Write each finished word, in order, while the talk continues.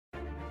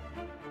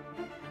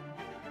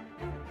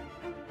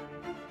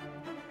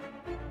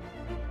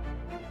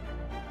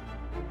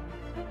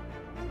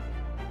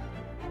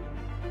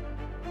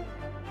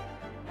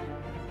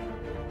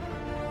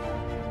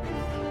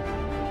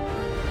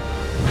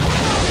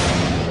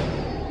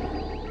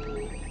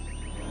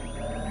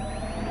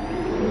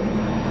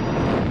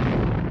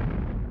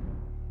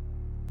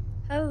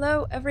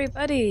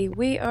everybody.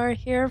 We are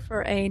here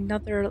for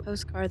another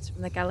Postcards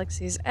from the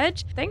Galaxy's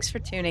Edge. Thanks for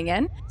tuning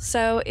in.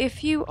 So,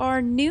 if you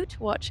are new to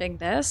watching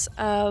this,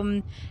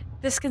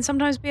 this can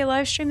sometimes be a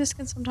live stream, this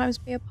can sometimes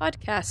be a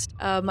podcast.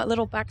 A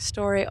little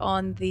backstory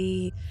on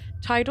the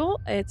title.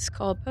 It's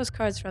called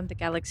Postcards from the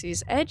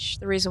Galaxy's Edge.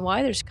 The reason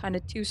why, there's kind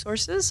of two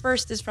sources.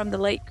 First is from the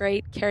late,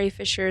 great Carrie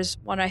Fisher's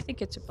one, I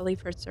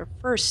believe it's her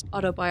first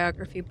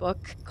autobiography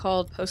book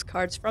called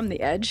Postcards from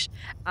the Edge.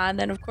 And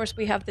then, of course,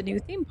 we have the new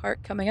theme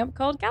park coming up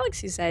called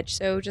Galaxy's Edge.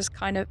 So just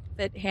kind of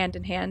fit hand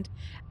in hand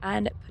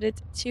and put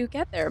it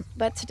together.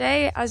 But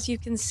today, as you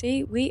can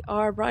see, we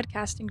are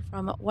broadcasting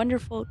from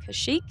wonderful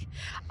Kashyyyk.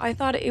 I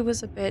thought it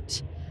was a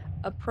bit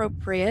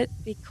appropriate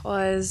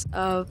because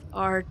of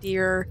our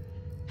dear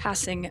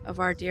passing of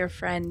our dear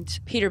friend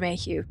Peter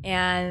Mayhew.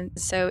 And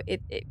so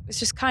it was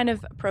just kind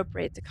of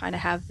appropriate to kind of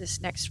have this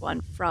next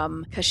one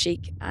from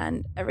Kashyyyk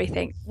and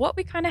everything. What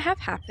we kind of have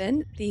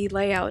happen, the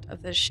layout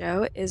of the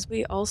show, is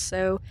we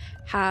also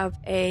have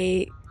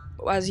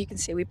as you can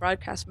see, we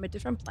broadcast from a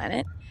different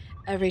planet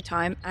every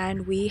time,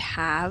 and we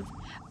have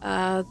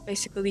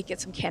basically we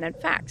get some canon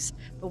facts.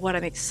 But what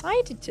I'm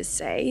excited to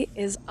say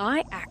is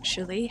I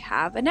actually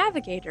have a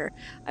navigator.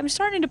 I'm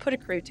starting to put a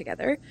crew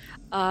together.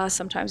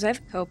 Sometimes I have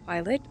a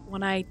co-pilot.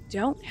 When I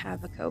don't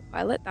have a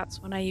co-pilot,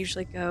 that's when I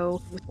usually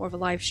go with more of a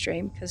live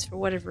stream, because for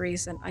whatever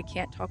reason I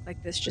can't talk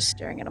like this just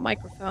staring at a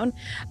microphone.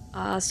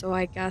 So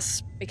I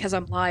guess because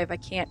I'm live, I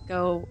can't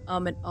go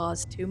and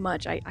ahs too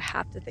much. I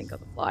have to think on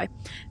the fly.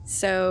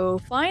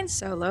 So flying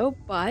solo,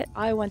 but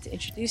I want to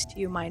introduce to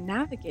you my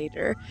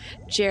navigator,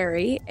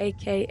 Jerry,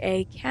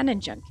 aka Canon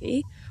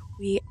Junkie.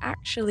 We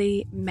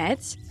actually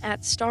met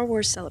at Star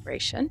Wars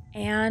Celebration,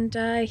 and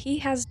he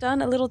has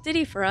done a little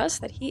ditty for us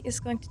that he is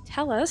going to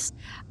tell us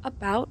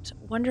about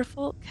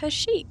wonderful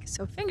Kashyyyk.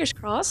 So fingers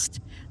crossed,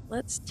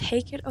 let's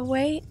take it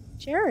away,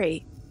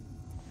 Jerry.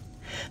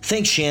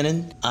 Thanks,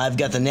 Shannon. I've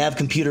got the nav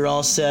computer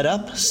all set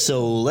up,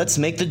 so let's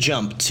make the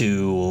jump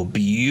to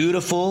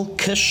beautiful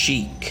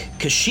Kashyyyk.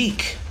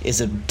 Kashyyyk is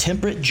a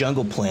temperate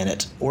jungle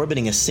planet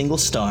orbiting a single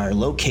star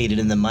located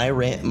in the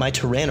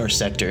Mytyrannor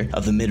sector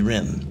of the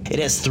Mid-Rim. It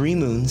has 3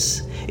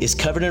 moons, is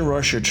covered in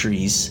Rorschach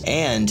trees,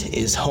 and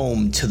is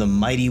home to the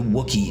mighty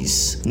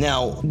Wookiees.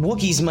 Now,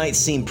 Wookiees might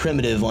seem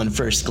primitive on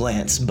first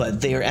glance, but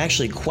they are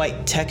actually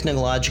quite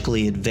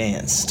technologically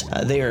advanced.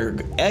 They are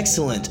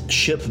excellent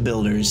ship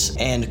builders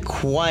and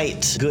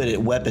quite good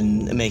at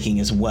weapon making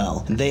as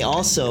well. They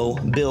also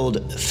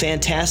build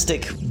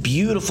fantastic,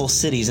 beautiful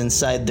cities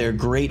inside their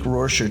great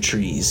Rorschach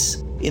trees.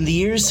 In the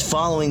years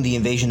following the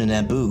invasion of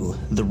Naboo,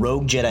 the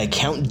rogue Jedi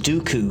Count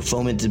Dooku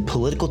fomented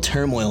political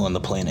turmoil on the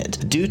planet.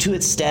 Due to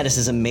its status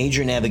as a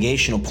major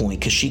navigational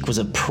point, Kashyyyk was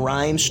of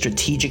prime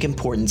strategic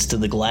importance to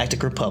the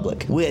Galactic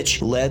Republic,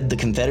 which led the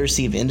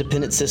Confederacy of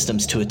Independent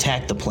Systems to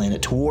attack the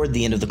planet toward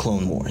the end of the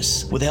Clone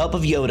Wars. With the help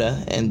of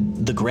Yoda and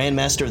the Grand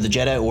Master of the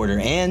Jedi Order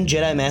and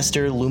Jedi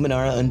Master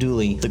Luminara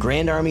Unduli, the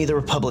Grand Army of the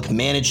Republic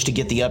managed to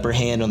get the upper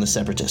hand on the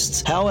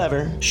Separatists.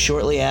 However,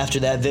 shortly after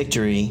that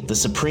victory, the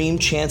Supreme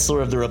Chancellor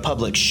of the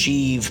Republic,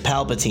 Sheev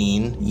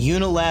Palpatine,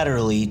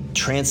 unilaterally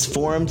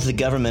transformed the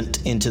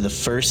government into the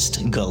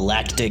First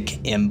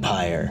Galactic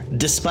Empire.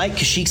 Despite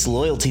Kashyyyk's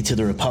loyalty to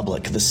the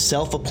Republic, the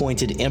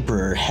self-appointed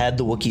Emperor had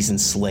the Wookiees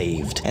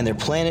enslaved, and their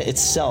planet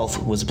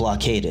itself was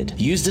blockaded.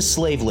 Used as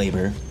slave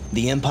labor,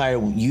 the Empire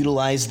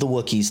utilized the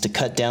Wookiees to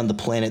cut down the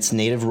planet's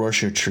native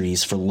Rorschach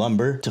trees for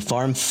lumber, to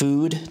farm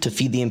food, to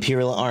feed the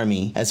Imperial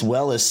Army, as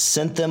well as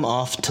sent them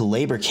off to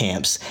labor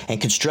camps and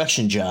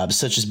construction jobs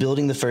such as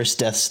building the first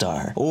Death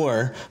Star,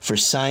 or for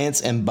science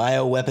and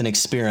bioweapon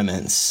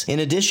experiments. In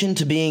addition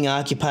to being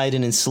occupied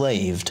and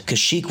enslaved,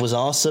 Kashyyyk was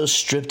also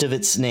stripped of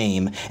its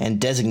name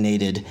and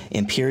designated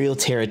Imperial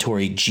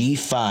Territory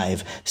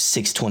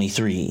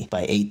G5-623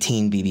 by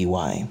 18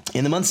 BBY.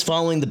 In the months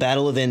following the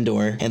Battle of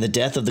Endor and the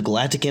death of the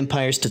Galactic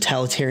Empire's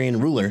totalitarian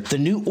ruler, the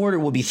New Order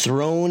will be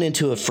thrown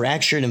into a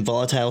fractured and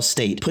volatile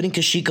state, putting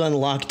Kashyyyk on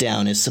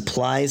lockdown as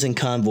supplies and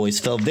convoys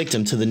fell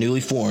victim to the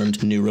newly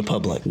formed New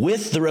Republic.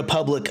 With the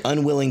Republic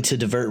unwilling to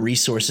divert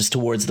resources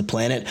towards the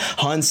planet,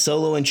 Han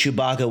Solo and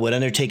Chewbacca would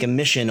undertake a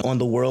mission on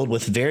the world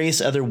with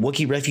various other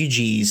Wookiee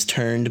refugees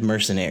turned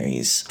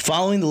mercenaries.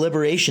 Following the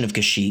liberation of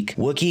Kashyyyk,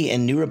 Wookiee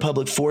and New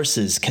Republic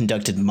forces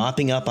conducted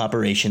mopping up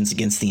operations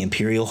against the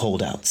Imperial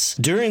holdouts.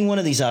 During one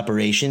of these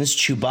operations,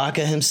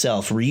 Chewbacca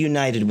himself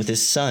reunited with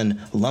his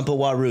son, Lumpa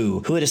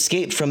Waru, who had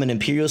escaped from an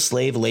Imperial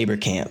slave labor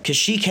camp.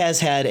 Kashyyyk has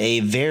had a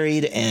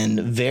varied and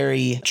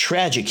very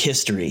tragic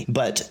history,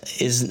 but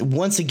is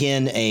once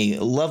again a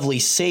lovely,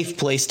 safe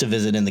place to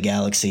visit in the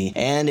galaxy,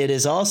 and it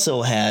has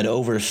also had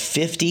over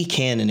 50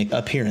 canon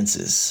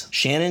appearances.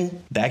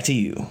 Shannon, back to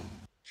you.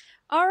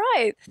 All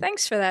right,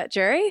 thanks for that,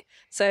 Jerry.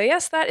 So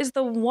yes, that is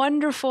the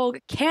wonderful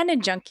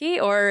Canon Junkie,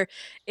 or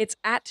it's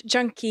at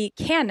Junkie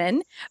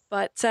Canon,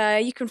 but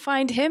you can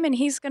find him and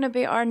he's going to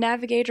be our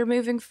navigator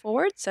moving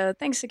forward. So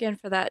thanks again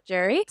for that,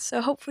 Jerry.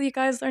 So hopefully you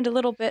guys learned a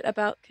little bit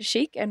about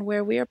Kashyyyk and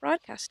where we are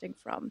broadcasting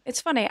from. It's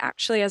funny,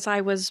 actually, as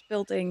I was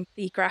building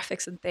the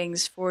graphics and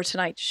things for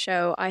tonight's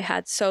show, I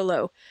had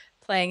Solo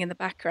playing in the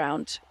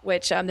background,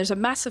 which there's a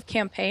massive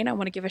campaign I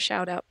want to give a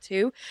shout out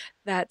to.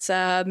 That's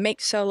Make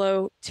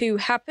Solo 2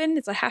 Happen.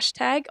 It's a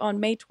hashtag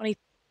on May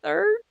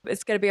 23rd.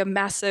 It's going to be a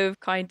massive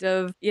kind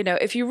of,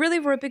 if you really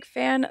were a big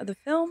fan of the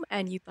film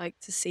and you'd like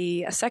to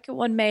see a second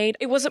one made,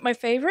 it wasn't my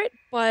favorite,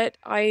 but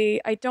I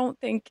don't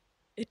think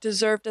it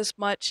deserved as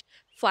much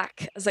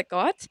flack as it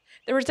got.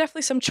 There were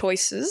definitely some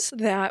choices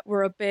that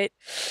were a bit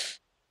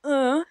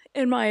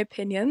in my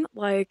opinion,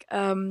 like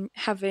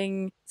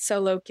having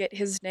Solo get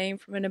his name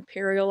from an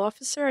Imperial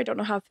officer. I don't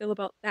know how I feel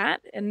about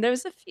that. And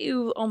there's a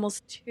few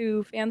almost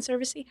too fan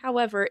servicey.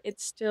 However,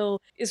 it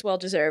still is well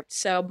deserved.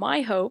 So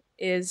my hope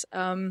is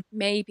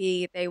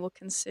maybe they will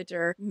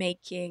consider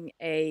making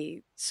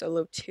a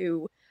Solo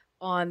 2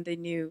 on the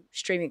new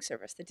streaming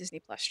service, the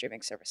Disney Plus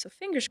streaming service. So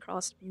fingers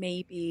crossed,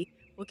 maybe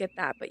we'll get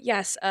that. But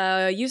yes,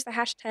 use the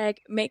hashtag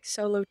make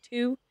Solo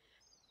 2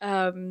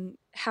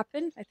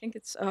 happen. I think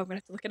it's, I'm gonna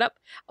have to look it up.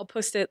 I'll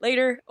post it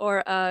later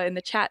or in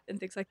the chat and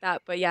things like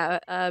that. But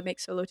yeah,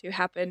 make Solo 2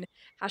 happen.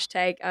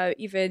 Hashtag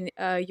even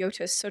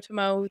Yotis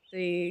Sotomo,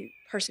 the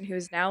person who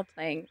is now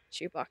playing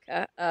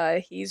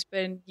Chewbacca, he's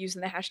been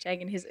using the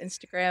hashtag in his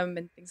Instagram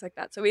and things like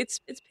that. So it's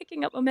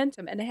picking up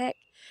momentum. And heck,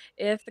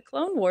 if the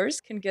Clone Wars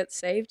can get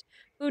saved,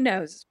 who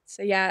knows?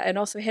 So yeah, and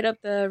also hit up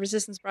the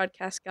Resistance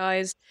broadcast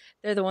guys.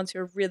 They're the ones who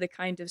are really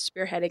kind of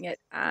spearheading it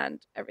and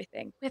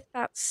everything. With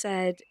that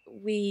said,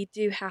 we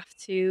do have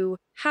to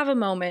have a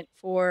moment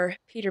for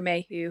Peter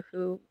Mayhew,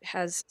 who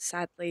has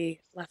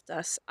sadly left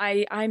us.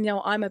 I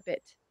know I'm a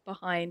bit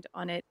behind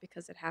on it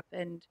because it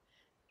happened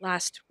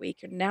last week,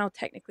 or now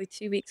technically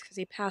 2 weeks, because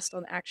he passed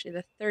on actually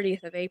the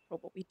 30th of April,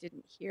 but we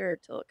didn't hear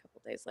till a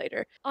couple days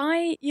later.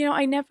 I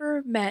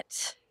never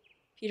met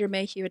Peter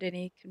Mayhew at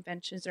any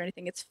conventions or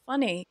anything. It's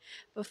funny,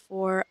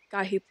 before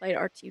guy who played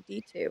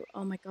R2D2.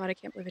 Oh my god, I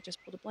can't believe I just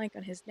pulled a blank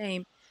on his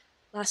name.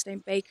 Last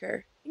name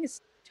Baker. I think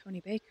it's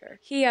Tony Baker.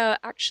 He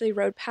actually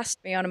rode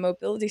past me on a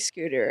mobility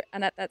scooter,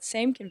 and at that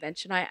same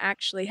convention, I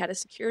actually had a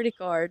security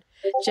guard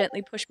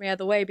gently push me out of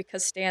the way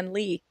because Stan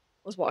Lee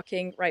was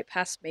walking right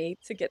past me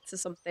to get to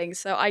something.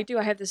 So I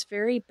have this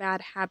very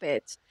bad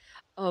habit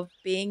of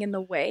being in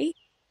the way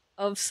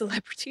of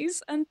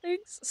celebrities and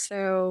things.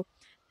 So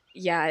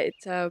yeah,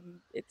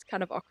 it's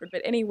kind of awkward.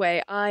 But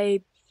anyway,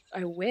 I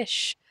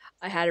wish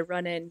I had a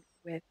run in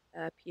with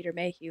Peter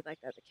Mayhew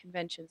like that at the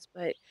conventions,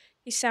 but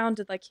he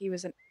sounded like he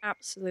was an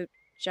absolute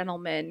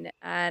gentleman,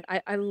 and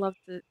I love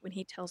the when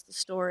he tells the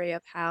story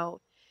of how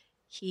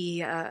he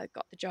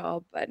got the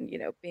job and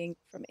being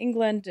from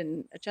England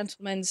and a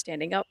gentleman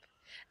standing up,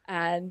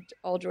 and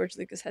all George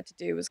Lucas had to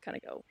do was kind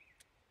of go,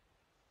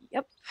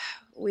 "Yep,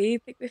 we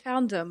think we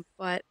found him,"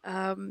 but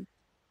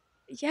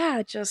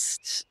yeah,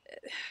 just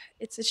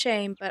it's a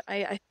shame, but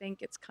I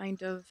think it's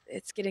kind of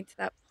it's getting to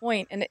that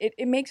point, and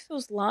it makes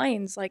those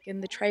lines like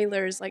in the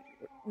trailers, like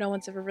no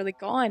one's ever really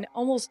gone,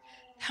 almost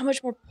that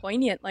much more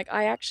poignant. Like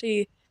I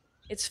actually,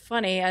 it's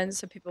funny, and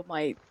some people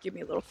might give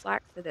me a little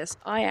flack for this.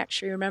 I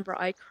actually remember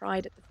I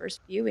cried at the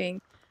first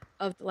viewing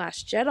of The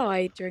Last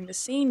Jedi during the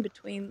scene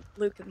between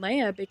Luke and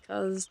Leia,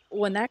 because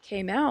when that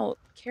came out,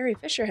 Carrie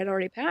Fisher had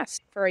already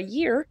passed for a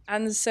year.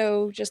 And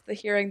so just the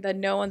hearing that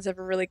no one's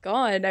ever really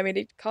gone, I mean,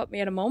 it caught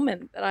me at a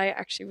moment that I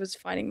actually was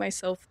finding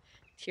myself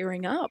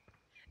tearing up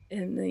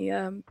in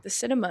the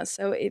cinema.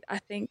 So I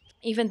think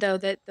even though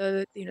that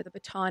the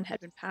baton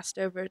had been passed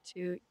over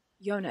to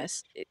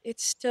Jonas,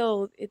 it's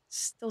still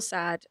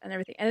sad and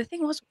everything. And the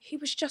thing was, he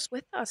was just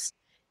with us.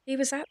 He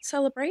was at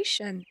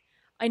Celebration.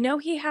 I know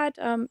he had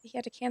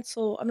to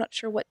cancel. I'm not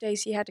sure what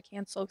days he had to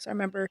cancel, because I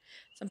remember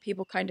some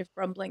people kind of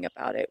grumbling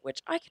about it,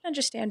 which I can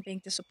understand being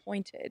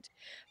disappointed,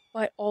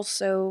 but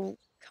also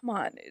come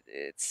on,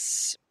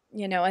 it's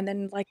and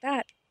then like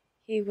that,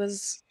 he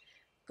was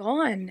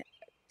gone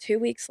 2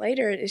 weeks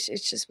later. It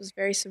just was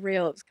very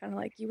surreal. It was kind of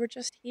like you were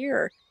just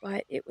here,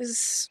 but it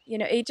was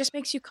it just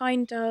makes you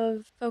kind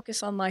of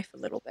focus on life a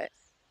little bit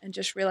and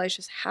just realize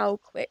just how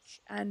quick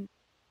and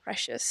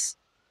precious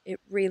it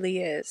really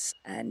is,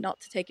 and not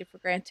to take it for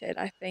granted.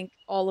 I think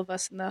all of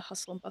us in the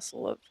hustle and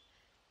bustle of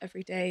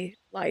everyday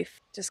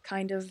life just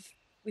kind of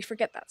we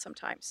forget that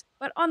sometimes.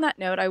 But on that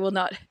note, I will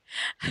not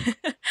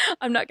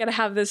I'm not going to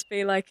have this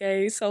be like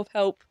a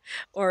self-help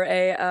or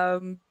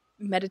a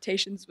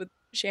meditations with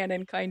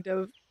Shannon kind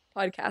of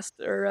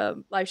podcast or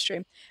live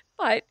stream.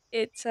 But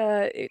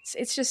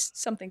it's just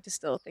something to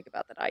still think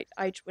about, that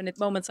I when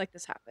moments like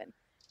this happen,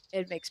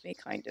 it makes me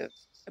kind of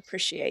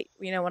appreciate,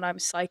 when I'm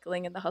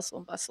cycling in the hustle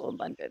and bustle in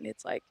London,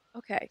 it's like,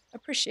 okay,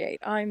 appreciate,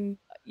 I'm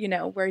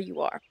where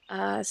you are.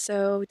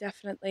 So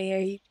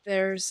definitely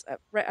there's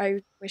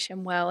I wish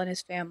him well and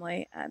his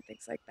family and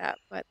things like that.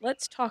 But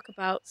let's talk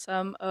about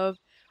some of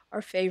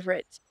our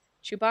favorite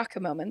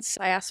Chewbacca moments.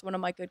 I asked one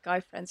of my good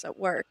guy friends at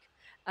work,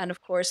 and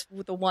of course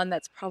the one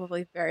that's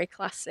probably very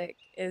classic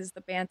is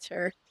the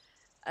banter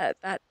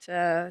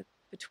that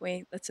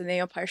between that's in The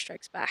Empire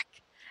Strikes Back,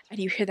 and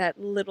you hear that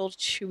little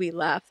Chewie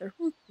laugh. They're,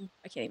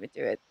 I can't even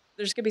do it.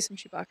 There's gonna be some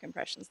Chewbacca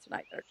impressions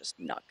tonight that are just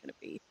not gonna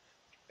be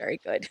very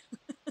good.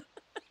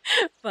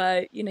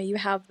 But you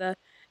have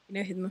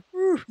him,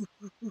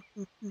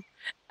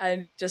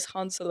 and just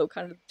Han Solo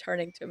kind of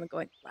turning to him and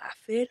going, "Laugh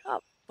it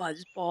up,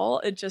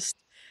 fuzzball." It just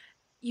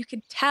you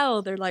can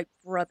tell they're like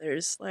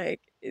brothers.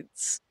 Like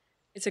it's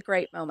a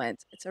great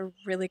moment. It's a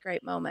really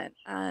great moment.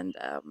 And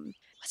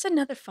what's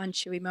another fun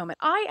Chewie moment?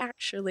 I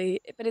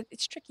actually, but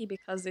it's tricky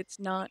because it's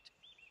not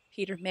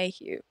Peter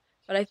Mayhew.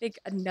 But I think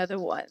another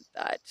one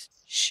that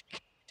shh,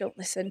 don't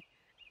listen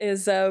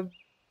is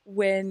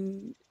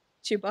when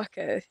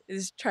Chewbacca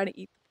is trying to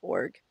eat the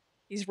porg.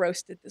 He's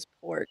roasted this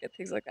porg and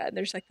things like that. And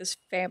there's like this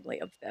family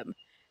of them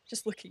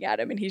just looking at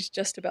him, and he's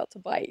just about to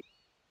bite,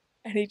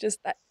 and he just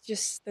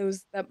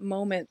those that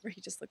moment where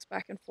he just looks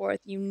back and forth,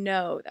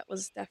 that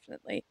was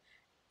definitely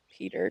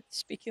Peter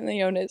speaking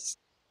Leonis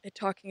and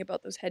talking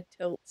about those head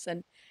tilts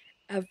and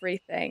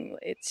everything.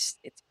 It's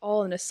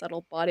all in his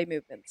subtle body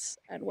movements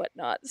and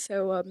whatnot.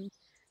 So and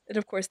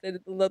of course the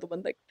little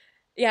one, like,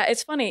 yeah,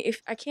 it's funny.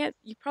 If I can't,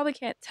 you probably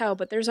can't tell,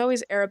 but there's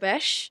always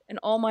Arabesh in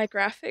all my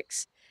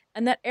graphics,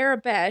 and that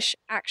Arabesh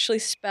actually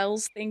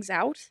spells things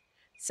out.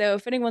 So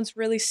if anyone's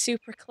really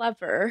super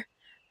clever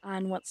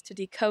and wants to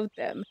decode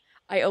them,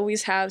 I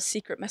always have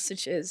secret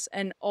messages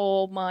in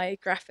all my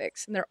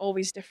graphics, and they're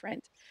always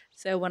different.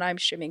 So when I'm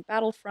streaming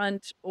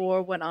Battlefront,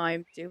 or when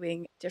I'm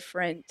doing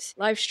different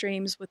live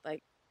streams with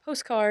like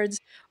postcards,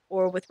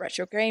 or with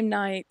retro game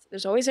night,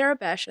 there's always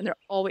Arabesh, and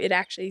it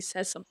actually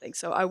says something.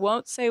 So I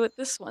won't say what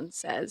this one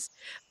says,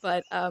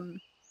 but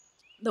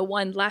the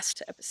one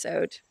last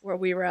episode where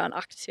we were on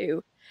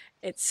Octu,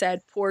 it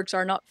said porgs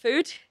are not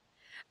food.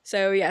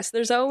 So yes,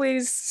 there's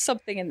always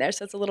something in there.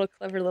 So it's a little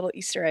clever little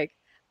Easter egg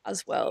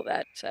as well,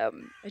 that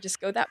I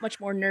just go that much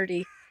more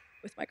nerdy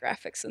with my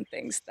graphics and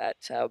things, that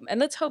and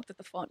let's hope that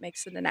the font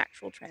makes it an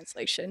actual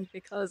translation,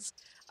 because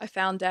I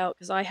found out,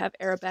 because I have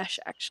Arabesh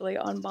actually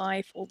on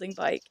my folding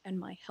bike and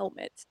my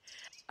helmet.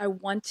 I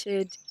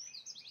wanted,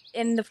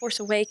 in The Force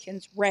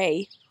Awakens,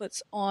 Rey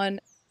puts on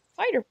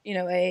fighter,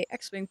 a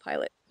X-wing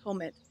pilot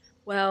helmet.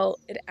 Well,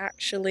 it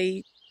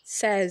actually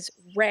says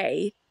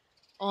Rey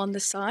on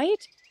the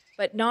side,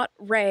 but not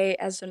Ray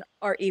as an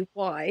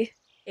Rey.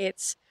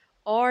 It's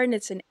R, and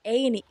it's an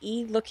A and an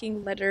E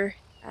looking letter.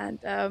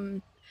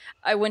 And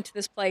I went to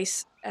this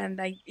place,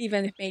 and I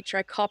even made sure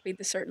I copied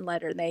the certain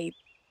letter, and they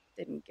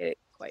didn't get it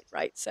quite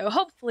right. So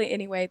hopefully,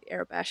 anyway, the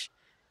Arabesh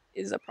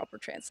is a proper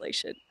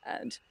translation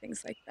and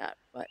things like that.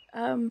 But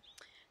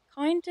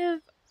kind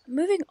of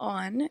moving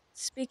on.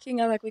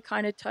 Speaking of, like, we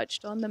kind of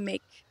touched on the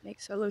make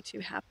Solo 2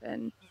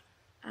 happen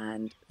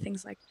and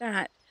things like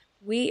that.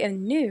 We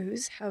in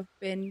news have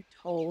been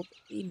told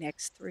the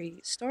next three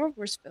Star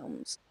Wars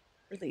films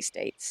release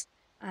dates,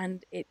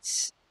 and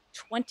it's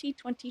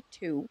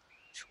 2022,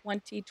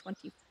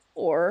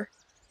 2024,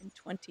 and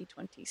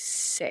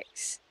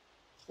 2026,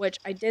 which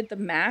I did the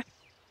math,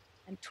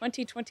 and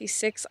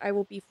 2026 I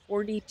will be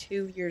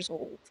 42 years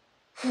old.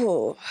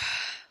 Oh,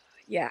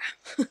 yeah.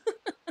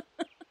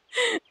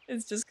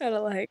 It's just kind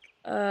of like,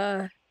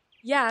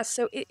 yeah,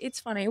 so it's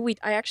funny.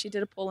 I actually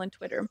did a poll on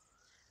Twitter.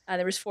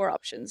 There was four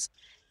options,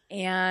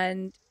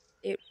 and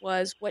it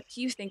was, what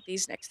do you think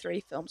these next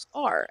three films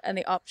are? And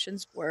the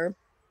options were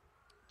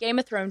Game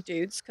of Thrones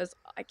dudes, because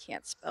I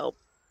can't spell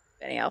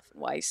Benny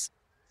Weiss,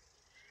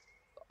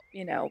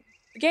 the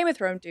Game of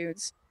Thrones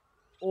dudes,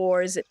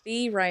 or is it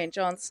B, Ryan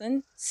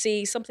Johnson,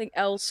 C, something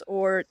else,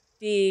 or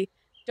D,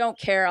 don't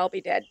care, I'll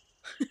be dead?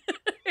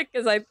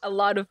 Because a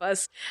lot of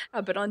us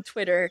have been on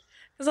Twitter,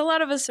 because a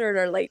lot of us are in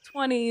our late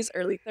 20s,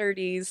 early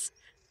 30s.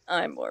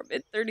 I'm more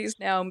mid 30s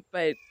now,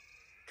 but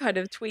kind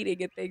of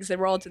tweeting and things, and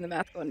we're all doing the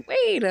math going,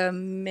 wait a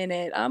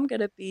minute, I'm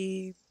gonna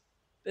be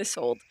this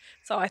old.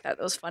 So I thought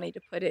that was funny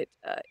to put it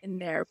in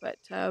there. But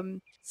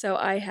so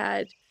I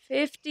had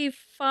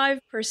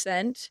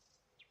 55%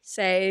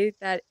 say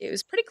that it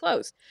was pretty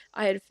close.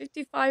 I had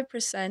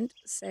 55%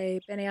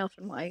 say Benny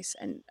Weiss,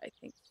 and I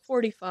think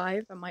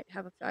 45, I might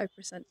have a 5%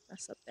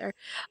 mess up there,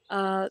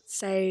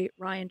 say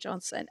Ryan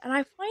Johnson. And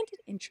I find it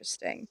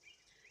interesting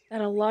that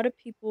a lot of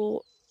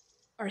people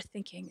are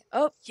thinking,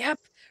 oh, yep,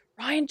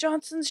 Ryan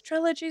Johnson's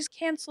trilogy's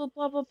canceled,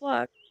 blah, blah,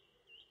 blah.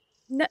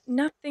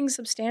 Nothing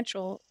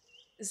substantial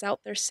is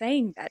out there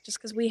saying that. Just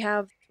because we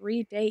have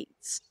three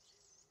dates,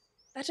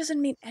 that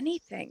doesn't mean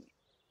anything.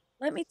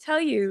 Let me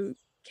tell you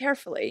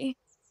carefully,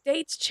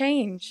 dates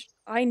change.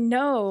 I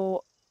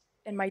know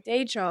in my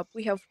day job,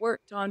 we have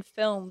worked on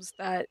films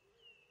that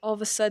all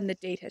of a sudden the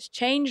date has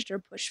changed or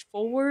pushed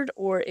forward,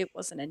 or it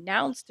wasn't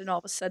announced and all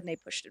of a sudden they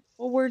pushed it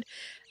forward.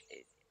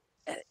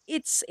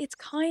 It's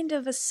kind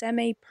of a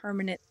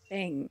semi-permanent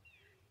thing,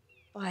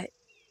 but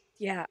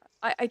yeah,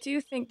 I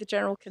do think the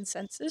general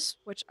consensus,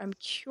 which I'm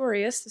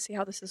curious to see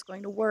how this is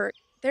going to work,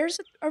 there's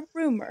a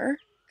rumor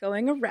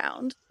going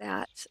around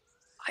that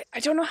I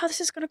don't know how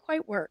this is going to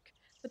quite work,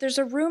 but there's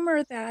a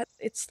rumor that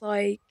it's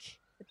like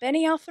the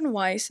Benny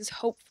Weiss is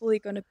hopefully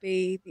going to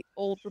be the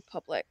Old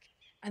Republic,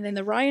 and then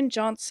the Ryan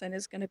Johnson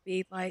is going to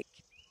be like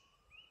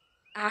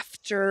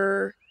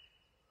after,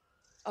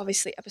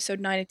 obviously,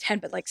 episode 9 and 10,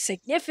 but like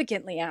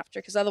significantly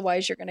after, because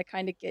otherwise you're going to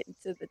kind of get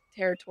into the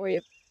territory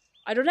of,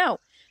 I don't know.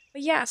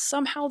 But yeah,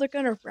 somehow they're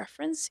going to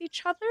reference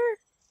each other.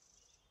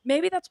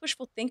 maybe that's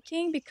wishful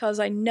thinking because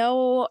I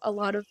know a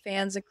lot of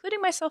fans,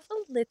 including myself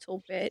a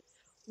little bit,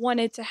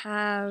 wanted to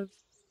have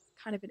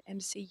kind of an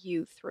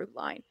MCU through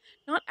line.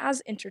 Not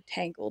as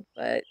intertangled,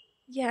 but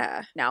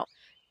yeah. Now,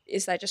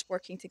 is that just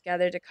working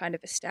together to kind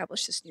of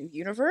establish this new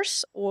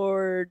universe,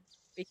 or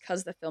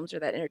because the films are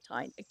that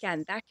intertwined?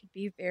 Again, that could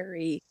be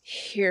very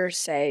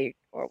hearsay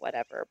or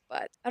whatever.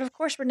 But and of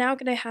course, we're now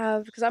going to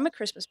have, because I'm a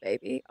Christmas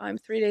baby, I'm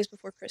 3 days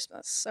before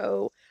Christmas.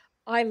 So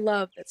I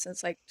love that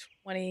since like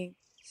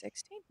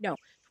 2016, no,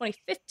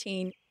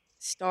 2015,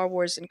 Star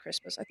Wars and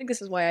Christmas. I think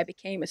this is why I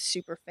became a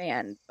super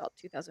fan about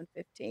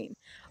 2015.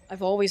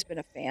 I've always been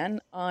a fan.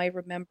 I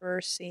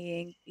remember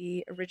seeing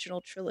the original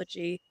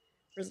trilogy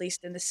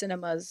released in the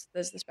cinemas.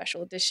 There's the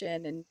special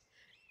edition in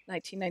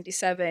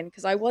 1997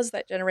 because I was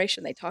that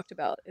generation they talked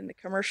about in the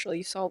commercial.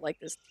 You saw like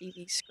this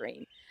TV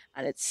screen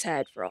and it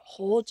said for a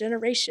whole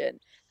generation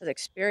has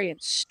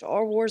experienced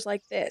Star Wars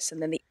like this, and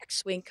then the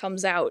X-wing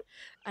comes out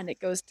and it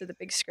goes to the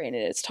big screen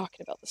and it's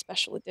talking about the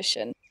special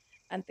edition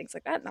and things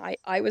like that. And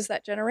I was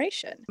that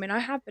generation. I mean, I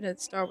have been a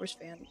Star Wars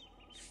fan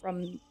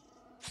from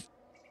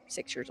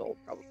 6 years old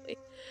probably,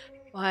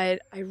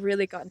 but I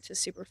really got into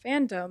super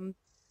fandom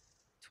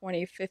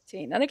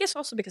 2015. And I guess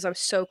also because I was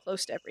so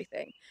close to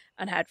everything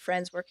and had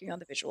friends working on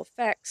the visual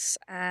effects.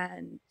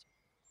 And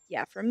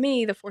yeah, for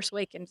me, The Force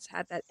Awakens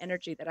had that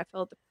energy that I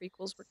felt the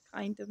prequels were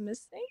kind of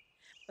missing.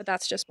 But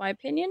that's just my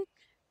opinion.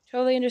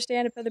 Totally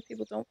understand if other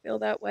people don't feel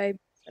that way,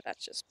 but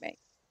that's just me.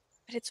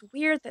 But it's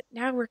weird that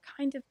now we're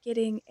kind of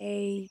getting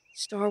a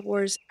Star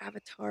Wars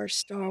Avatar,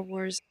 Star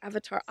Wars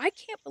Avatar. I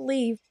can't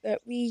believe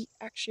that we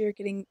actually are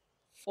getting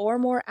four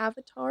more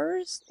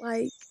avatars.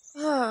 Like,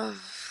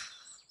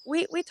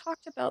 we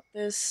talked about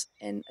this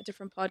in a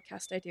different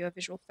podcast I do, a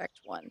visual effect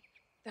one.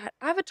 That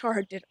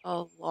Avatar did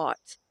a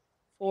lot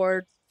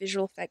for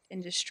visual effect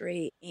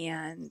industry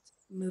and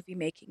movie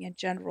making in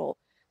general,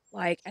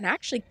 like, and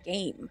actually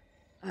game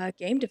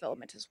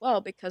development as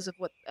well because of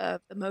what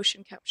the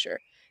motion capture,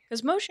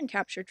 because motion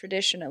capture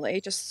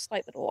traditionally, just a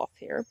slight little off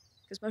here,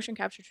 because motion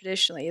capture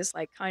traditionally is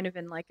like kind of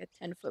in like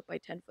a 10-foot by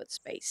 10-foot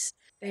space.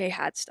 They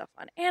had stuff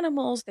on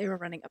animals, they were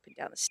running up and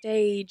down the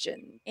stage,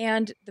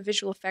 and the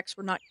visual effects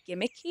were not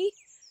gimmicky.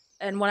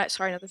 And when I,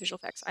 sorry, not the visual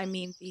effects, I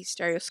mean the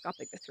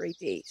stereoscopic, the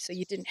 3D. So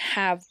you didn't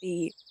have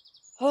the,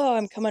 oh,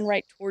 I'm coming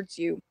right towards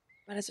you.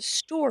 But as a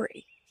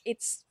story,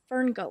 it's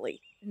Fern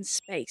Gully in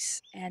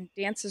space and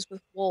Dances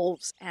with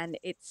Wolves, and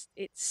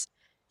it's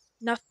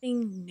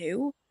nothing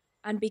new.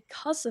 And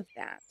because of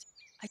that,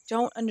 I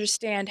don't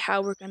understand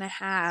how we're going to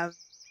have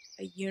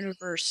a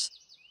universe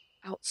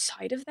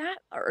outside of that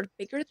or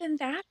bigger than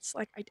that.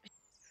 Like,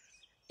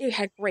 it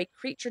had great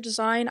creature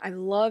design. I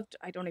loved,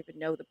 I don't even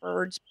know the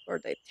birds or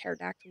the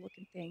pterodactyl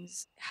looking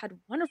things. It had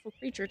wonderful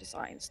creature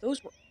designs.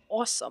 Those were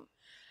awesome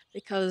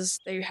because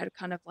they had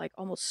kind of like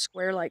almost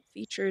square like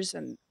features,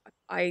 and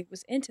I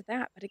was into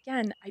that. But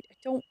again, I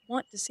don't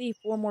want to see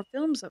four more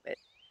films of it.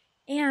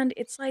 And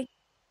it's like,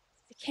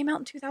 it came out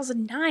in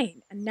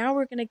 2009 and now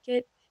we're gonna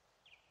get,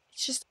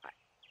 it's just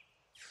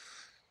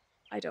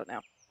I don't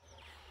know.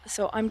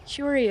 So I'm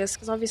curious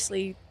because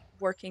obviously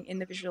working in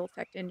the visual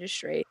effect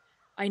industry,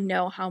 I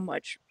know how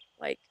much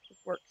like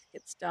work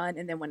gets done,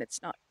 and then when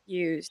it's not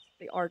used,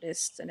 the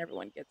artists and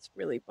everyone gets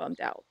really bummed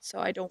out. So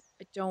I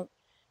don't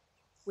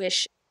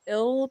wish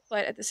ill,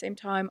 but at the same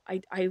time,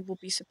 I will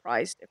be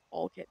surprised if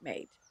all get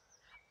made.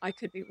 I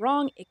could be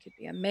wrong. It could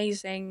be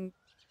amazing.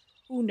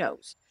 Who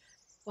knows?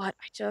 But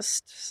I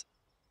just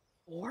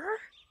four.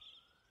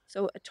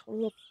 So a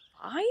total of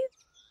five.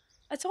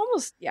 It's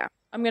almost, yeah.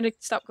 I'm gonna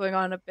stop going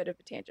on a bit of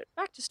a tangent.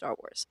 Back to Star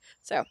Wars.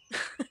 So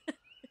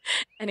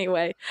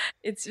anyway,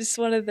 it's just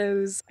one of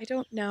those. I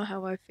don't know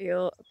how I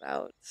feel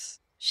about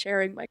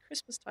sharing my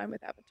Christmas time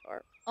with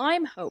Avatar.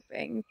 I'm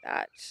hoping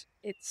that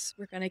it's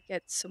we're gonna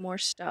get some more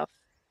stuff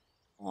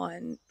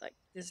on like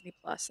Disney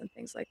Plus and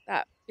things like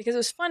that. Because it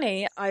was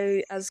funny,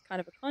 I as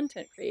kind of a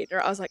content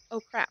creator, I was like,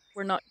 oh crap,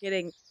 we're not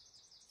getting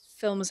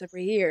films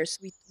every year, so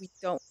we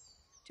don't,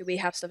 do we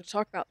have stuff to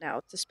talk about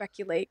now to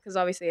speculate? Because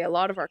obviously a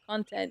lot of our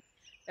content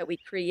that we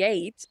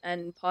create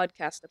and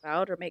podcast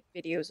about or make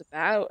videos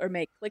about or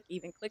make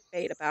even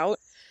clickbait about,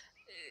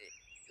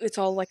 it's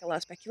all like a lot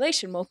of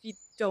speculation. Well, if you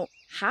don't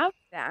have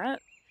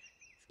that,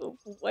 so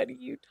what do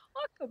you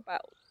talk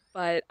about?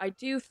 But I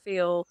do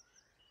feel,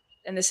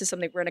 and this is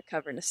something we're going to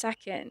cover in a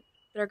second,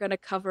 they're going to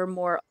cover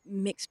more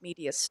mixed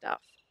media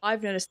stuff.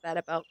 I've noticed that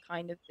about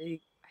kind of the,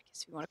 I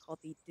guess we want to call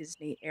it the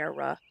Disney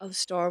era of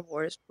Star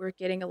Wars. We're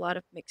getting a lot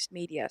of mixed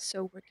media.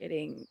 So we're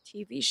getting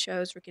TV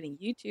shows, we're getting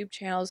YouTube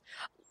channels.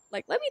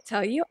 Like, let me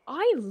tell you,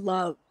 I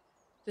love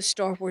the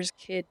Star Wars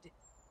Kid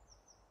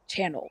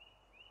channel,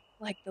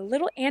 like the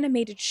little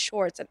animated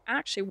shorts. And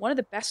actually, one of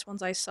the best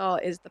ones I saw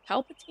is the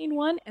Palpatine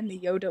one and the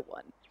Yoda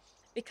one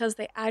because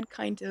they add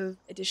kind of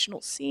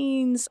additional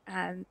scenes.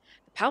 And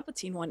the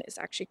Palpatine one is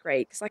actually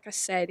great because, like I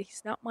said,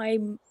 he's not my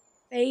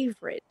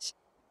favorite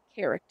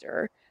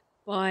character,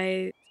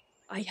 but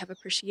I have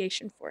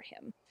appreciation for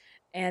him.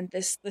 And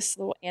this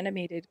little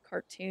animated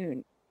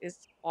cartoon is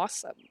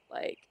awesome.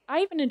 Like I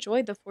even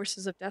enjoyed the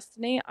Forces of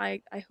Destiny.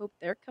 I hope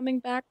they're coming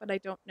back, but I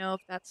don't know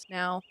if that's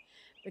now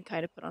been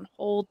kind of put on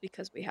hold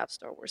because we have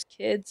Star Wars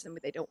Kids and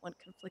they don't want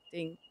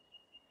conflicting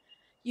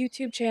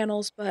YouTube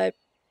channels. But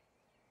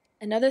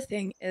another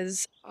thing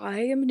is I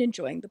am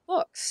enjoying the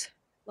books.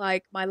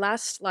 Like my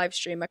last live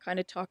stream, I kind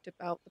of talked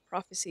about the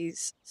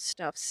prophecies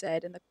stuff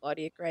said in the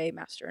Claudia Gray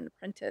Master and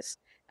Apprentice,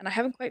 and I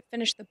haven't quite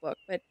finished the book,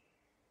 but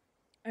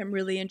I'm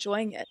really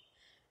enjoying it.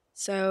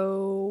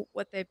 So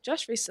what they've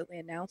just recently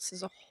announced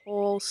is a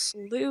whole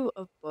slew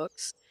of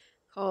books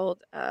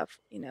called,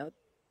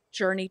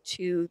 Journey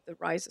to the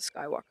Rise of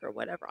Skywalker or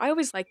whatever. I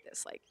always like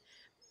this, like,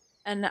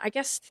 and I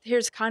guess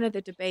here's kind of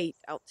the debate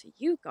out to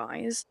you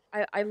guys.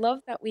 I love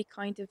that we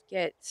kind of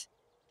get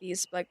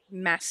these like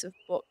massive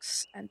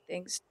books and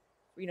things,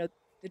 you know,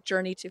 the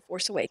journey to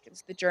Force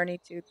Awakens, the journey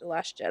to The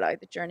Last Jedi,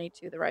 the journey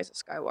to the Rise of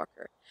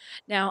Skywalker.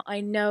 Now,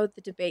 I know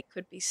the debate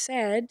could be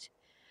said,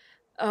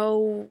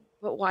 oh,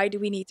 but why do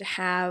we need to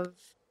have,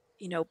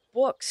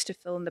 books to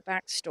fill in the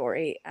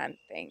backstory and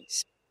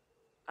things?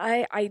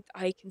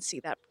 I can see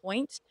that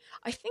point.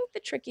 I think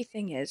the tricky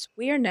thing is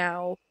we're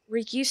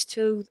used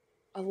to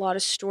a lot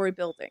of story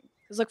building.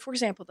 Because like for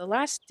example, the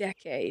last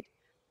decade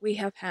we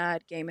have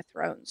had Game of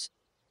Thrones.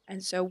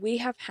 And so we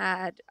have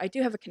had I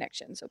do have a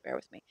connection, so bear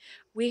with me.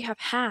 We have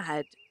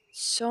had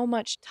so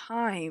much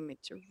time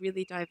to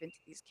really dive into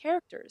these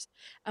characters.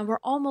 And we're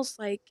almost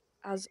like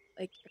as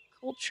like a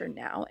culture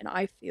now, and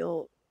I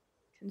feel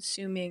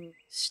consuming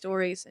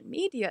stories and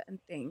media and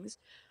things,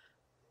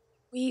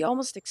 we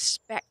almost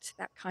expect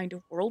that kind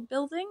of world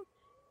building.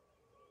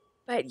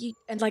 But you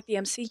and like the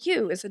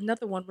MCU is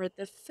another one where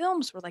the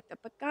films were like that.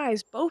 But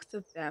guys, both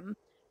of them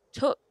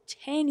took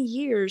 10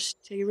 years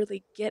to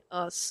really get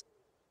us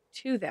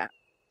to that.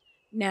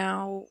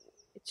 Now,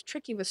 it's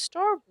tricky with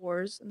Star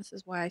Wars, and this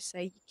is why I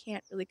say you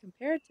can't really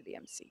compare it to the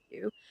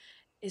MCU,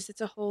 is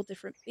it's a whole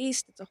different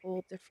beast, it's a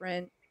whole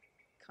different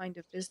kind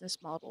of business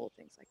model,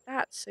 things like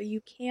that. So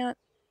you can't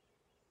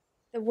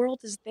the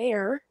world is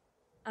there,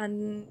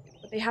 and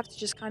but they have to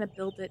just kind of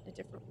build it in a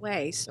different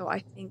way. So I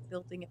think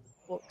building it with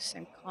books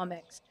and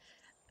comics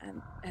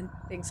and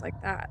things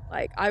like that.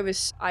 Like I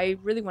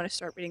really want to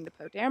start reading the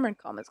Poe Dameron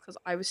comics because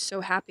I was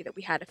so happy that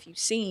we had a few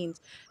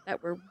scenes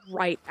that were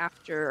right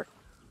after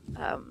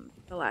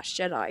the Last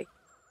Jedi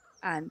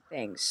and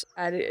things.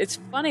 And it's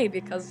funny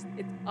because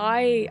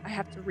I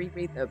have to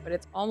reread them, but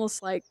it's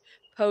almost like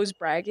Poe's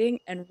bragging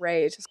and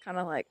Ray is just kind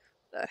of like,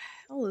 the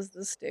hell is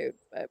this dude?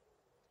 But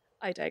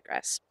I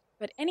digress.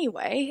 But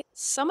anyway,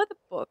 some of the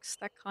books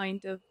that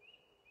kind of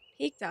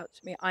peeked out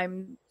to me,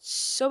 I'm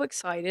so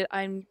excited.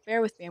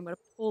 Bear with me, I'm going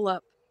to pull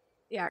up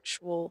the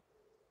actual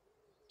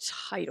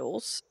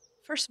titles.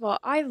 First of all,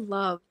 I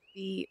love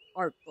the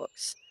art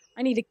books.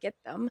 I need to get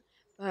them,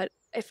 but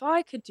if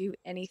I could do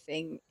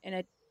anything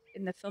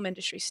in the film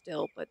industry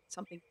still, but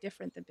something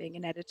different than being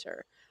an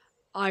editor,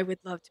 I would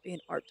love to be in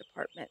art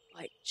department.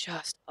 Like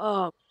just,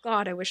 oh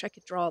God, I wish I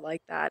could draw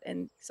like that.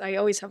 And because I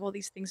always have all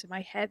these things in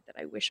my head that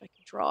I wish I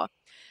could draw.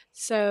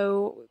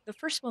 So the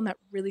first one that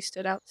really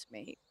stood out to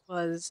me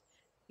was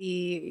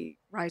the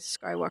Rise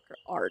of Skywalker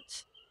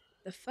art.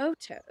 The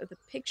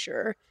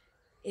picture,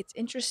 it's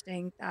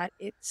interesting that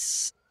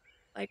it's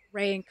like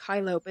Rey and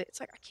Kylo, but it's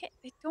like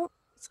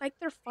it's like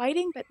they're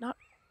fighting, but not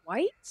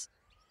quite.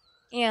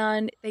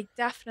 And they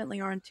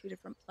definitely are on two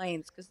different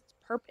planes because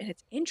and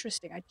it's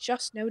interesting. I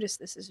just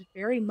noticed this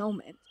very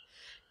moment.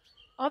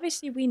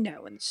 Obviously, we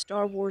know in the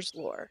Star Wars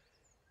lore,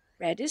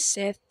 red is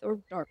Sith or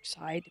dark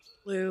side,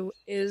 blue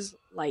is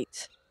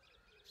light.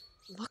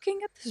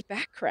 Looking at this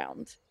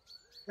background,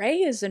 Rey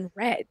is in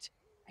red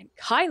and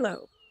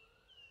Kylo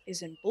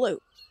is in blue.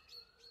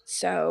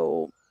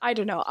 So I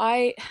don't know.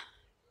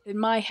 In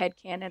my head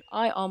canon,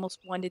 I almost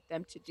wanted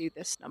them to do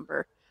this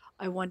number.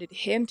 I wanted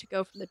him to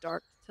go from the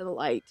dark to the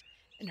light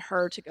and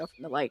her to go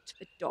from the light to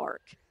the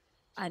dark.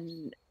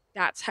 And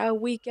that's how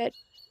we get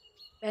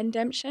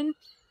Bendemption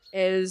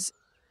is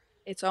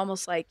it's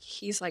almost like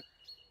he's like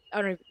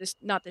I don't know this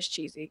not this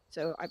cheesy,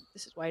 so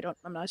this is why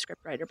I'm not a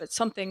script writer, but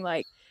something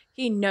like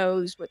he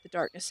knows what the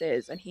darkness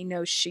is and he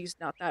knows she's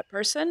not that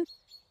person,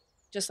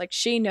 just like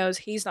she knows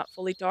he's not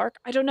fully dark.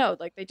 I don't know,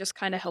 like they just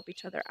kind of help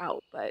each other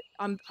out, but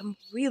I'm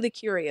really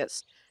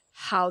curious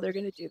how they're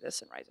going to do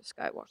this in Rise of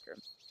Skywalker.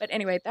 But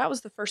anyway, that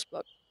was the first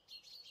book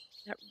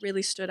that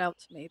really stood out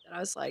to me that I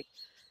was like,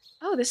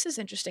 "Oh, this is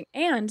interesting."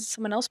 And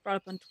someone else brought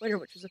up on Twitter,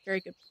 which was a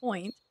very good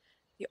point,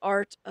 the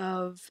art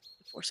of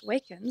The Force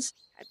Awakens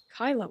had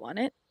Kylo on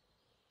it.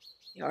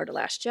 The Art of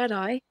Last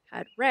Jedi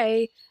had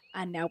Rey,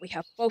 and now we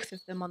have both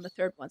of them on the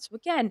third one. So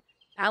again,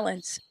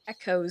 balance,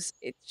 echoes,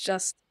 it's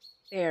just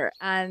there.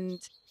 And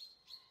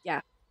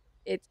yeah,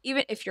 it's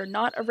even if you're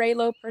not a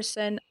Reylo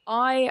person,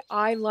 I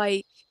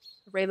like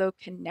the Reylo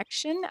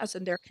connection, as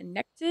in they're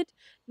connected,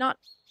 not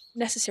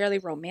necessarily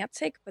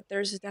romantic, but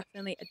there's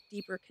definitely a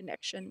deeper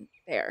connection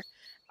there,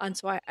 and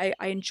so I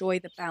enjoy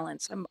the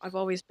balance. I've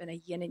always been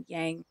a yin and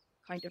yang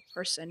kind of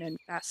person and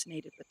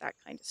fascinated with that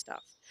kind of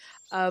stuff.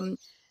 Um,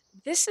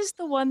 this is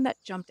the one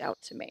that jumped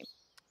out to me.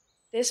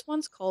 This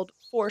one's called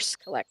Force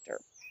Collector.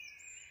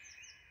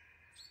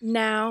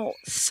 Now,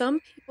 some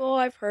people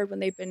I've heard when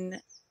they've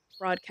been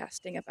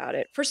broadcasting about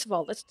it. First of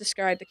all, let's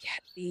describe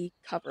the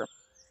cover.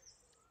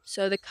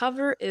 So the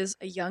cover is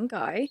a young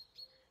guy,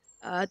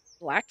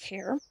 black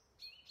hair,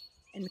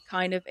 and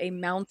kind of a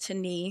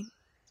mountainy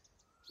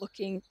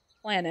looking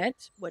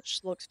planet,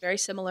 which looks very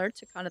similar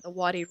to kind of the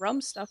Wadi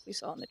Rum stuff we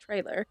saw in the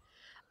trailer.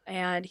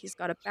 And he's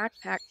got a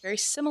backpack very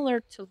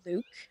similar to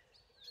Luke.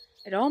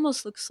 It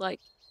almost looks like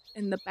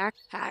in the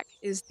backpack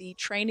is the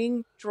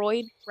training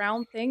droid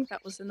brown thing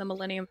that was in the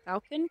Millennium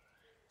Falcon,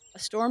 a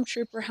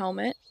stormtrooper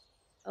helmet,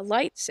 a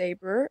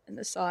lightsaber in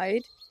the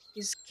side.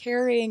 He's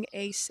carrying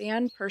a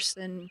sand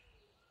person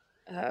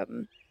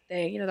um,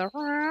 thing, the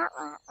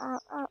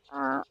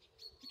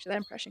actually that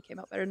impression came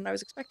out better than I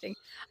was expecting.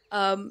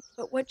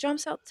 But what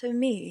jumps out to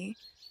me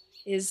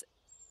is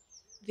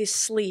the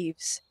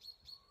sleeves.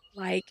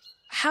 Like,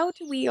 how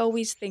do we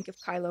always think of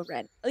Kylo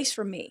Ren? At least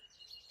for me,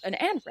 and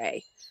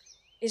Rey,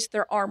 is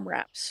their arm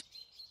wraps,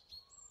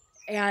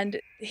 and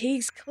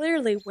he's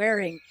clearly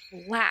wearing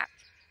black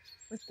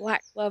with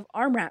black glove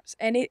arm wraps,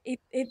 and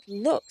it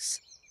looks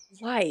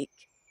like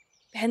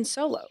Ben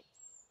Solo.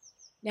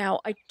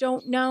 Now, I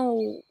don't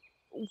know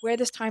where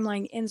this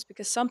timeline ends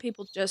because some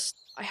people just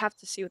I have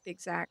to see what the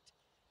exact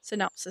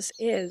synopsis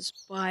is,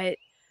 but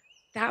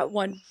that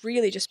one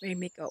really just made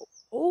me go,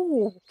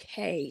 "Oh,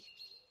 okay,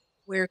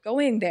 we're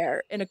going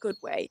there in a good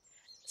way."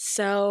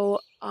 So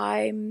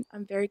I'm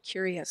very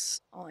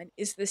curious on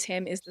is this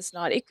him? Is this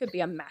not? It could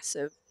be a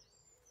massive,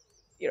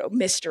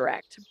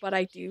 misdirect, but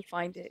I do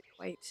find it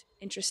quite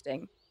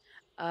interesting.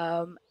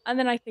 And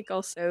then I think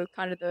also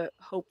kind of the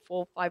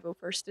hopeful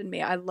 501st in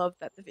me. I love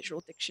that the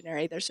visual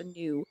dictionary. There's a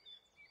new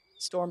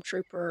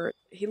stormtrooper.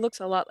 He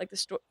looks a lot like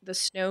the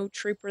snow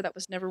trooper that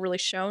was never really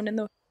shown in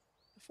the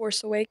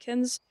Force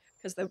Awakens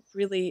because the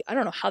really I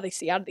don't know how they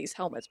see out of these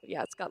helmets, but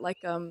yeah, it's got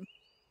like the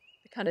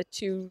kind of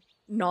two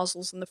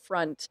nozzles in the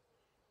front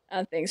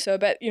and things. So I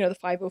bet the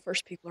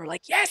 501st people are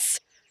like, yes,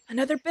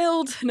 another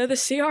build, another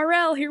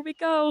CRL. Here we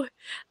go.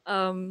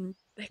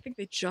 I think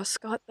they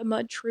just got the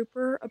Mud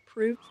Trooper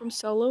approved from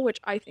Solo, which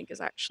I think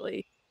is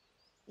actually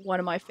one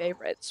of my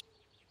favorites.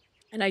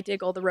 And I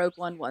dig all the Rogue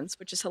One ones,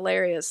 which is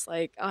hilarious.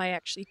 Like I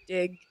actually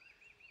dig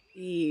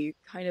the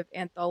kind of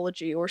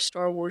anthology or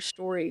Star Wars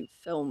story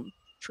film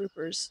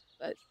troopers,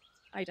 but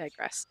I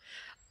digress.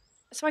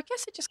 So I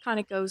guess it just kind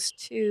of goes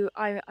to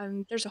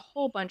there's a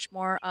whole bunch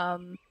more.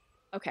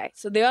 Okay,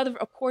 so the other,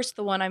 of course,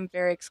 the one I'm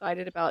very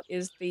excited about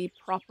is the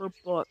proper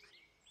book,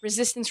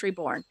 Resistance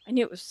Reborn. I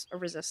knew it was a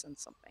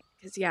Resistance something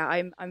because yeah,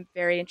 I'm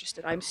very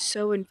interested. I'm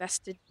so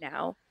invested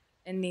now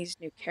in these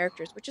new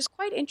characters, which is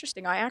quite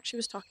interesting. I actually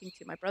was talking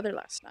to my brother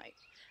last night,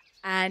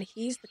 and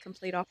he's the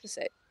complete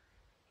opposite.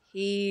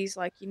 He's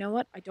like, you know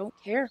what? I don't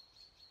care.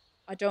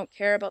 I don't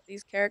care about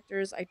these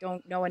characters. I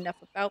don't know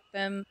enough about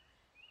them.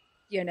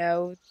 You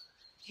know,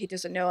 he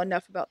doesn't know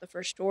enough about the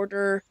First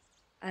Order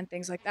and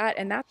things like that.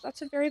 And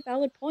that's a very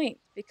valid point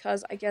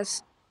because I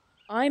guess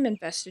I'm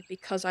invested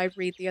because I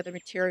read the other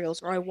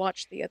materials or I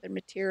watch the other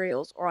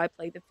materials or I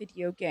play the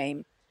video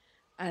game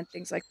and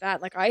things like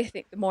that. Like I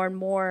think the more and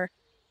more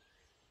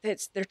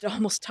that's they're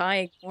almost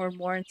tying more and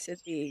more into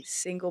the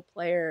single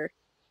player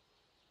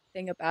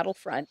thing of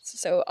Battlefront.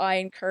 So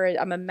I'm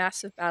a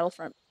massive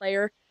Battlefront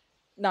player,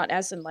 not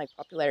as in like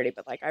popularity,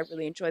 but like I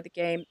really enjoy the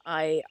game.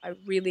 I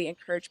really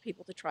encourage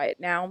people to try it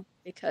now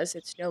because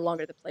it's no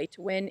longer the play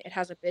to win. It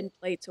hasn't been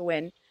play to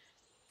win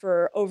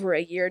for over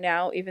a year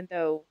now, even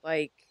though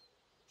like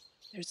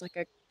there's like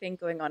a thing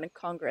going on in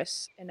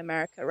Congress in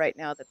America right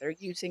now that they're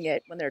using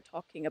it when they're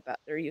talking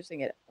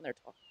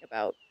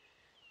about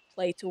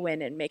play to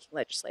win and making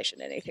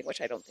legislation and anything, which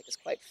I don't think is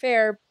quite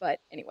fair. But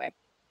anyway,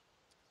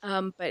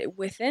 but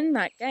within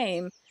that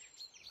game,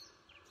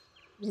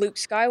 Luke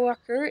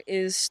Skywalker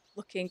is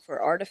looking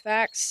for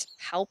artifacts.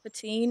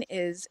 Palpatine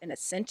is an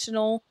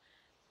Sentinel,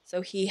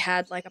 so he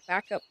had like a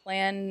backup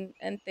plan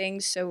and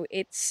things. So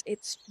it's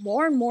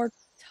more and more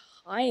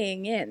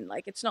tying in.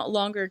 Like it's not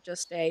longer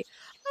just a,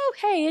 oh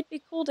hey, it'd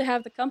be cool to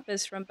have the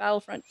compass from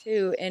Battlefront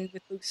 2 and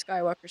with Luke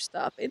Skywalker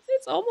stuff.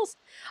 It's almost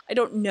I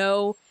don't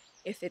know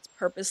if it's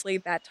purposely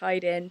that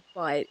tied in,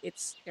 but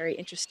it's very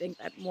interesting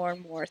that more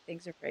and more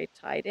things are very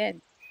tied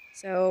in.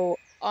 So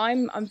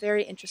I'm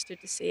very interested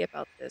to see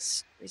about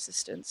this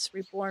Resistance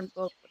Reborn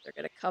book, what they're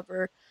gonna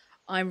cover.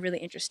 I'm really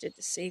interested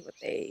to see what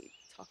they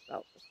talk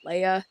about with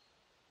Leia,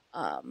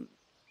 um,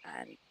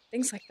 and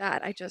things like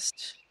that.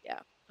 Yeah,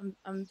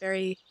 I'm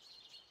very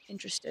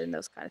interested in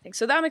those kind of things.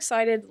 So that I'm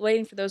excited,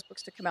 waiting for those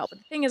books to come out. But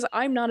the thing is,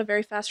 I'm not a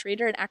very fast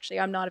reader, and actually,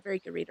 I'm not a very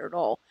good reader at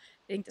all,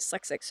 being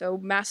dyslexic. So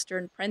Master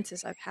and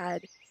Apprentice,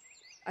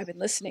 I've been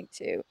listening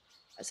to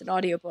as an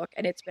audiobook,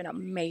 and it's been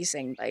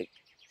amazing. Like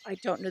I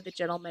don't know the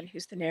gentleman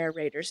who's the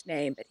narrator's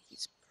name, but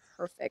he's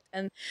perfect.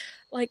 And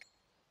like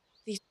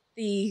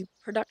the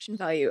production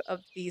value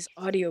of these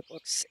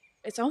audiobooks,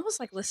 it's almost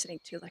like listening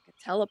to like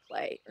a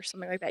teleplay or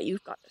something like that.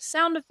 You've got the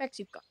sound effects,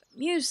 you've got the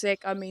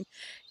music. I mean,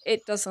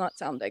 it does not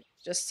sound like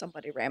just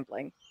somebody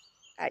rambling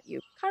at you,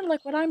 kind of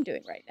like what I'm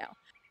doing right now.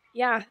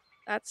 Yeah.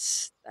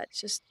 That's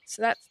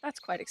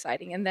quite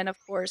exciting. And then of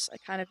course, I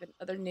kind of in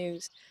other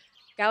news,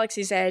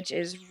 Galaxy's Edge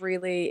is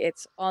really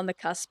it's on the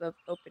cusp of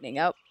opening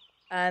up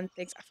and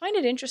things. I find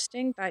it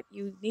interesting that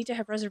you need to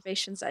have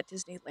reservations at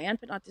Disneyland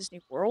but not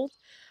Disney World.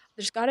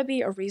 There's got to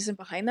be a reason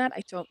behind that.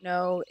 I don't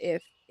know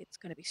if it's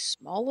going to be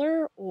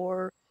smaller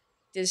or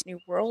Disney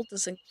World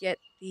doesn't get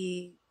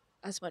the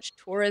as much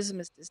tourism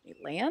as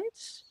Disneyland.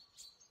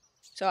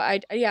 So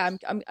yeah,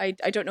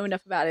 I don't know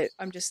enough about it.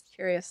 I'm just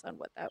curious on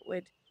what that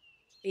would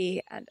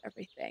be and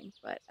everything.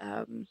 But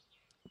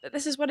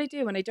this is what I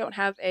do when I don't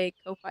have a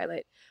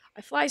co-pilot.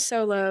 I fly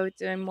solo,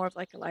 doing more of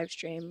like a live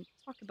stream,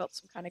 talk about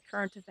some kind of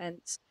current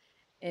events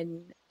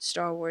in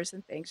Star Wars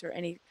and things, or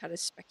any kind of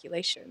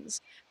speculations.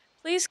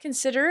 Please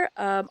consider.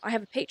 I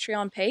have a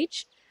Patreon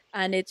page,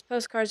 and it's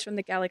Postcards from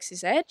the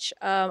Galaxy's Edge.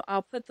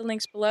 I'll put the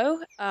links below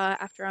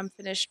after I'm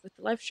finished with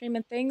the live stream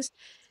and things.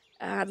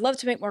 I'd love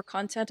to make more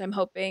content. I'm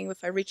hoping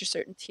if I reach a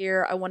certain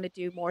tier, I want to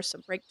do more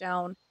some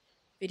breakdown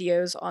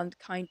videos on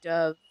kind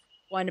of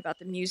one about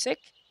the music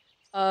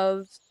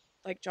of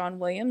like John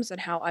Williams and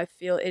how I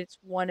feel it's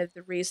one of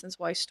the reasons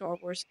why Star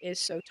Wars is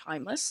so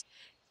timeless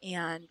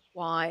and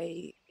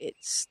why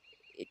it's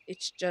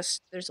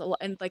just there's a lot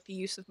and like the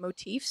use of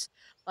motifs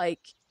like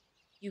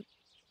you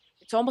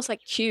it's almost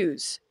like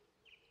cues.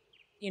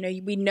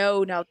 We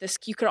know now this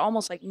you could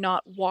almost like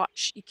not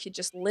watch, you could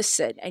just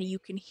listen and you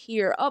can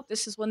hear, oh,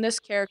 this is when this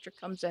character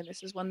comes in,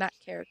 this is when that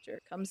character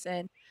comes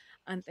in,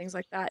 and things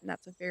like that. And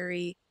that's a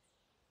very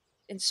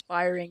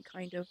inspiring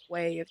kind of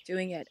way of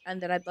doing it. And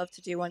then I'd love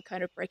to do one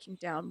kind of breaking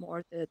down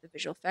more the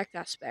visual effect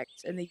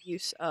aspects and the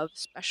use of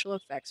special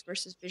effects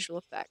versus visual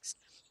effects,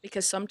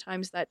 because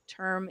sometimes that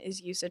term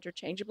is used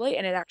interchangeably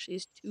and it actually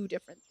is two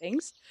different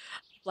things.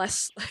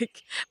 Bless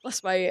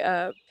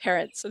my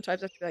parents.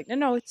 Sometimes I have to be like,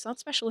 no, it's not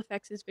special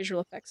effects, it's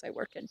visual effects. I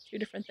work in two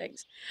different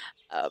things.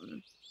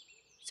 um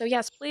so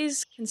yes,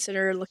 please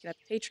consider looking at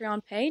the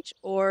Patreon page,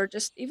 or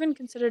just even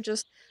consider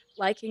just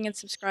liking and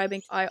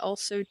subscribing. I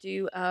also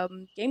do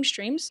game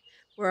streams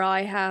where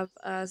I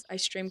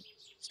stream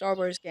Star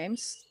Wars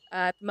games.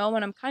 At the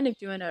moment, I'm kind of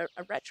doing a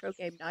retro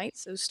game night.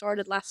 So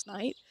started last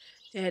night,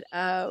 did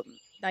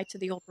Knights of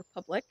the Old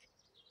Republic,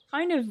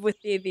 kind of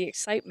with the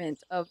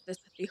excitement of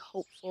the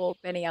hopeful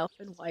Benny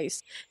Alphen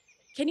Weiss.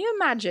 Can you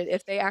imagine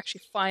if they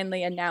actually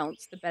finally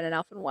announce the Ben and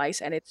Alphen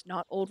Weiss and it's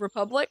not Old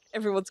Republic?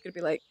 Everyone's gonna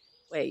be like,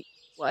 wait,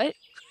 what?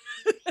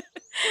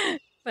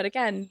 But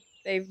again,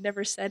 they've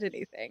never said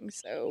anything,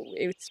 so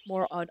it's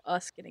more on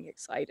us getting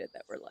excited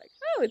that we're like,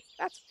 oh,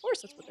 that's of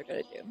course that's what they're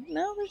gonna do.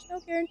 No, there's no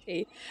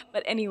guarantee.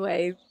 But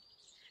anyway,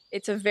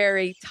 it's a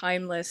very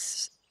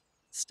timeless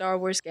Star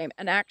Wars game,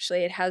 and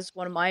actually, it has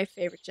one of my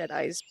favorite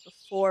Jedi's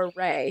before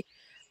Rey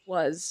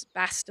was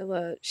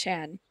Bastila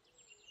Shan,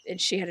 and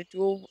she had a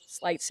dual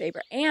lightsaber,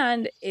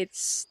 and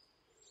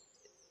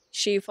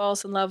she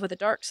falls in love with a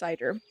dark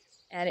sider,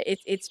 and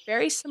it's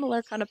very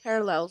similar kind of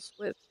parallels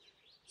with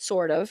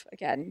sort of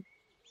again,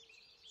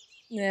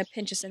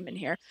 pinch of cinnamon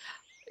here,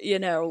 you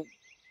know,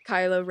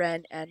 Kylo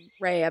Ren and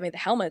Rey. I mean, the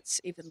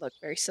helmets even look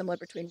very similar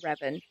between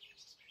Revan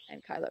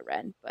and Kylo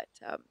Ren. But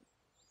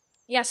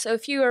yeah, so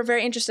if you are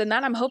very interested in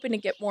that, I'm hoping to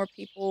get more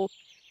people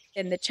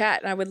in the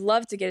chat, and I would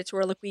love to get it to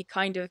where like we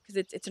kind of,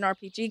 because it's an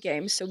RPG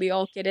game, so we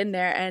all get in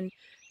there and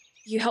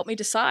you help me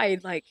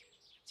decide, like,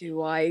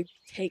 do I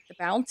take the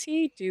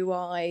bounty? Do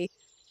I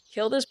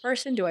kill this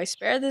person? Do I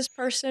spare this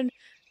person?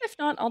 If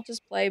not, I'll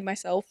just play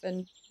myself,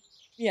 and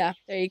yeah,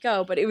 there you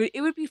go. But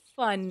it would be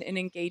fun and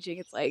engaging.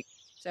 It's like,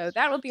 so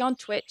that will be on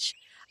Twitch.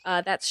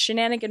 That's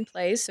Shenanigan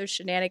Plays, so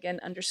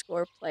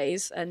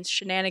Shenanigan_plays, and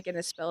Shenanigan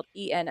is spelled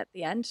E-N at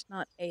the end,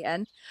 not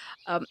A-N.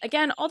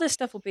 Again, all this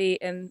stuff will be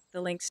in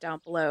the links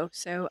down below.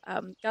 So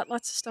got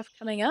lots of stuff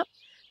coming up.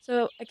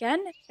 So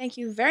again, thank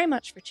you very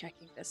much for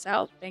checking this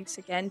out. Thanks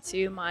again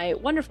to my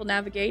wonderful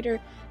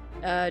navigator,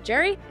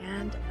 Jerry,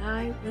 and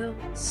I will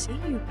see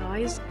you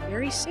guys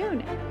very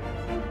soon.